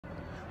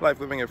Life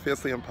Living It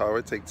Fiercely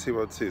Empowered, take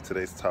 202,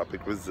 today's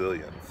topic,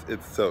 resilience.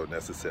 It's so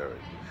necessary.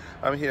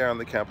 I'm here on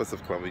the campus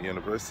of Columbia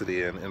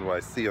University in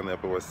NYC on the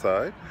Upper West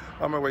Side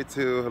on my way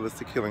to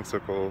Holistic Healing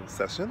Circle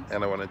session,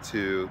 and I wanted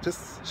to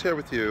just share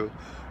with you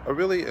a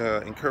really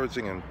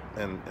encouraging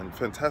and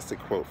fantastic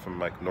quote from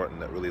Mike Norton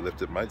that really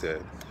lifted my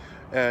day.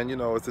 And you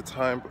know, it's a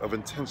time of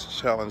intense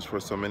challenge for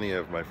so many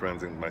of my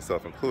friends and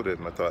myself included,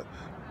 and I thought,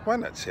 why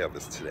not share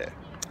this today?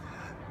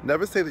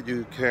 Never say that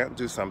you can't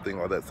do something,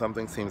 or that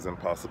something seems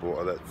impossible,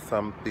 or that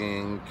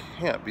something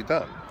can't be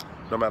done.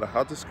 No matter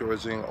how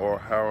discouraging or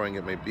harrowing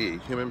it may be,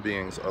 human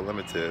beings are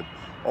limited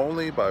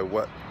only by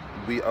what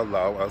we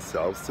allow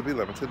ourselves to be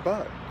limited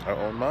by, our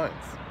own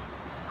minds.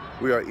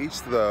 We are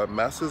each the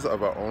masters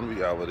of our own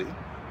reality.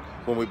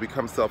 When we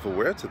become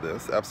self-aware to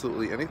this,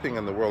 absolutely anything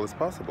in the world is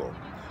possible.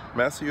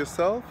 Master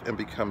yourself and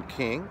become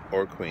king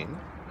or queen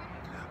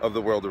of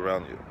the world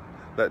around you.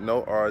 Let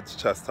no arts,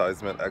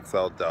 chastisement,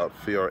 exile, doubt,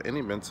 fear, or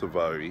any mental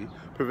worry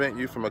prevent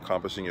you from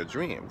accomplishing your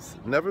dreams.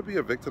 Never be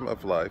a victim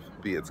of life,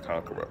 be its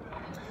conqueror.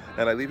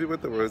 And I leave you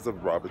with the words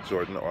of Robert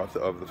Jordan, author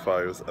of The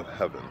Fires of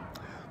Heaven.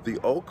 The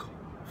oak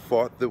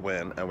fought the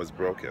wind and was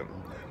broken.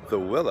 The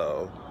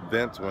willow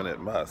bent when it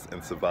must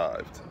and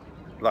survived.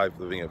 Life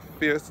living it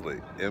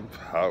fiercely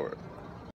empowered.